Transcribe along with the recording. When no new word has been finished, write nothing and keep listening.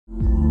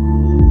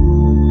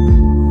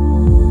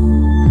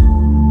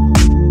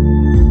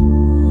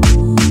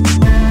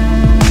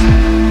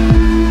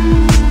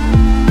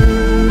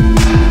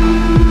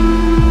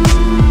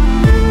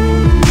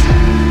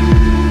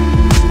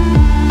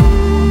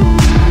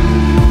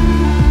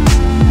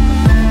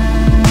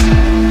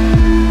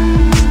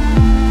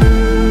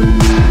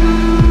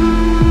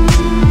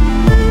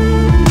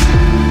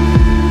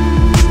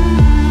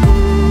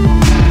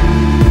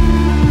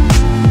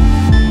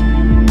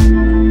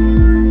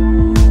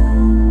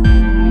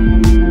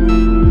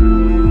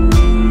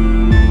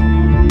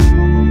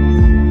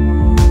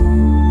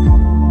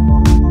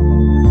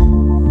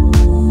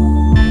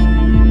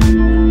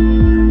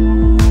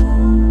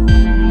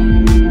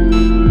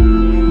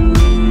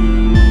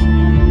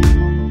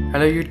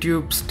Hello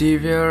YouTube,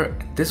 Steve here.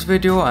 In this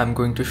video I'm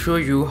going to show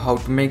you how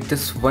to make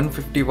this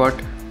 150 watt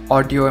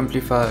audio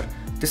amplifier.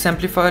 This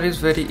amplifier is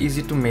very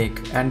easy to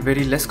make and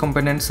very less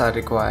components are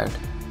required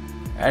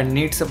and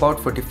needs about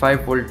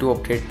 45 volt to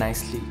operate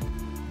nicely.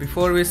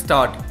 Before we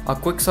start, a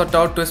quick shout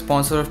out to a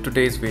sponsor of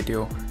today's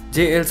video.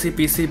 JLC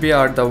PCB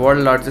are the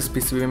world's largest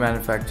PCB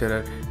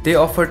manufacturer. They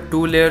offer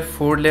 2-layer,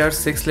 4-layer,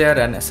 6-layer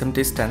and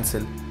SMT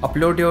stencil.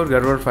 Upload your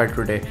Gerber file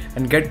today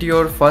and get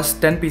your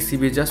first 10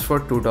 PCB just for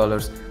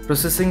 $2.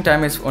 Processing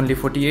time is only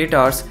 48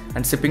 hours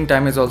and shipping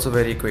time is also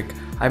very quick.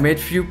 I made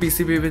few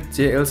PCB with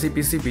JLC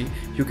PCB.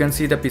 You can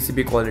see the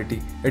PCB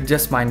quality. It's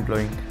just mind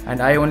blowing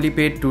and I only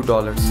paid $2.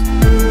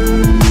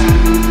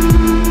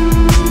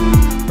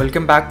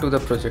 Welcome back to the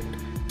project.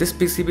 This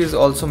PCB is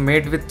also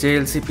made with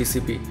JLC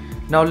PCB.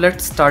 Now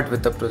let's start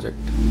with the project.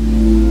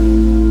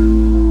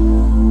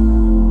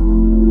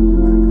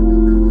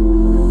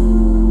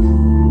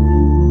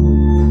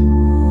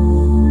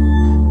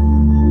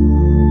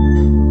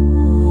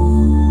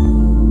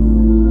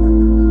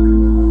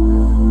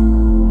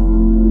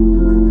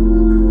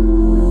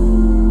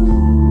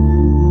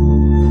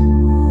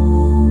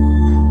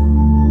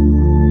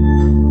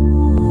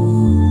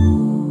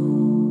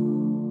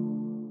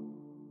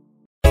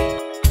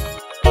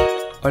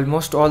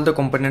 Almost all the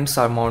components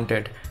are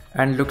mounted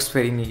and looks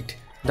very neat.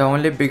 The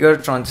only bigger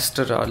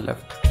transistors are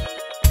left.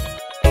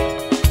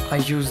 I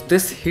use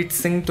this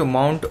heatsink to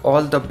mount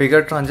all the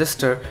bigger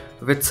transistors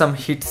with some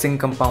heatsink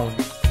compound.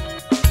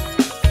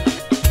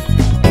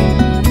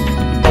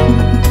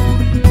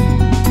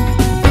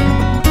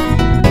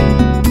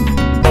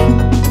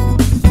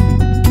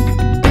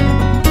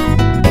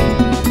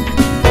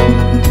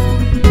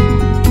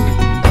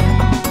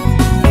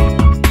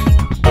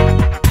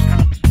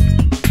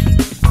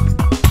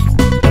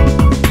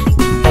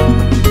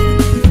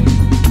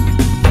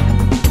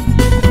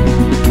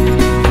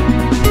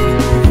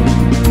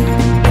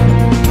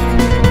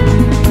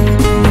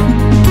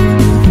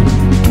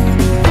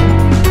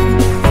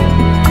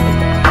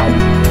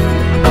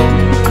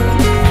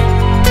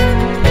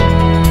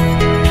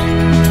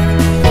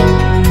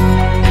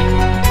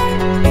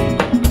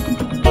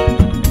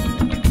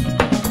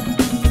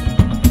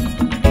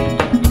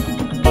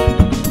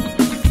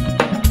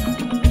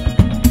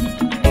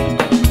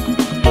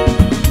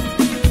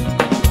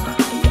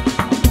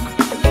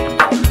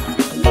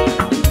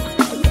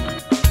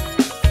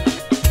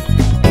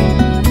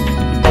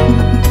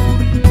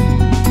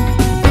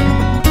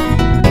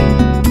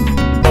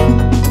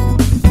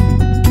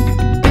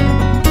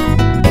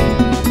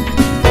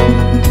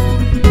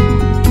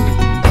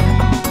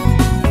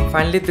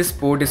 Finally, this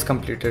board is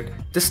completed.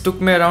 This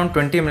took me around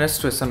 20 minutes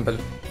to assemble.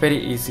 Very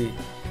easy.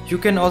 You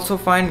can also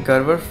find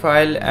Gerber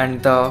file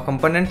and the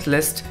component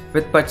list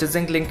with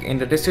purchasing link in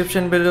the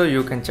description below.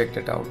 You can check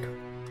it out.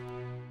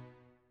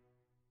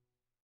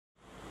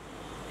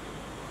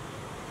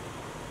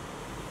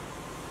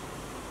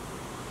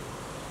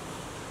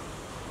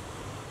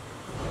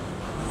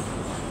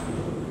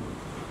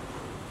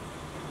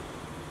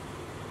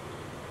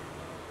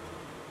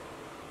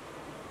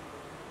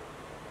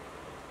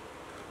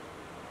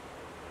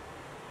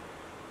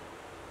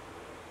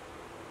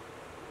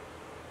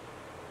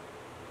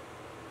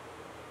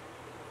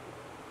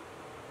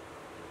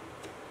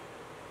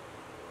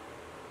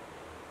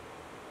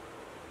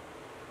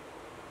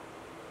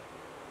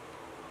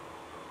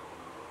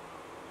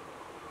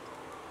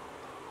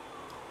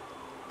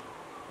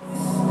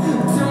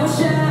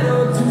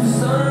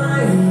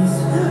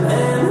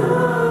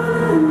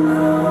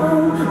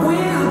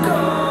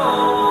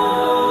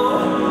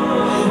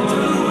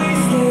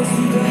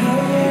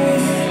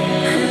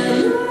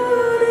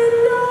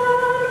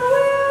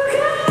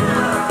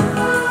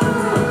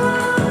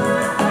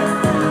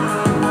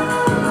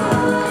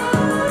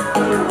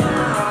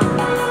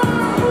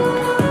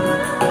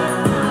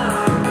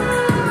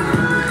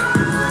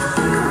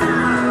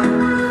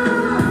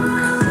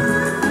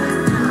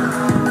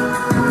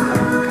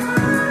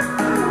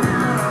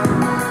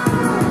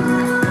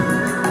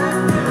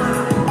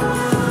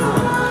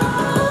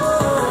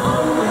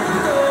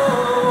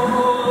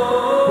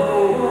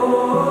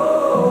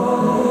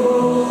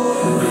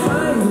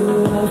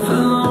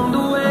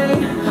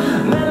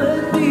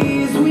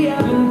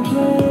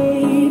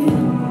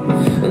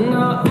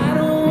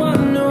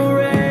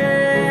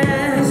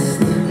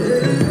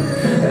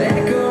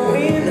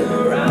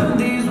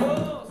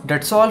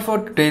 That's all for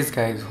today's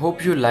guys.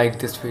 Hope you liked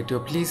this video.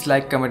 Please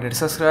like, comment and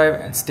subscribe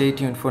and stay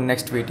tuned for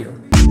next video.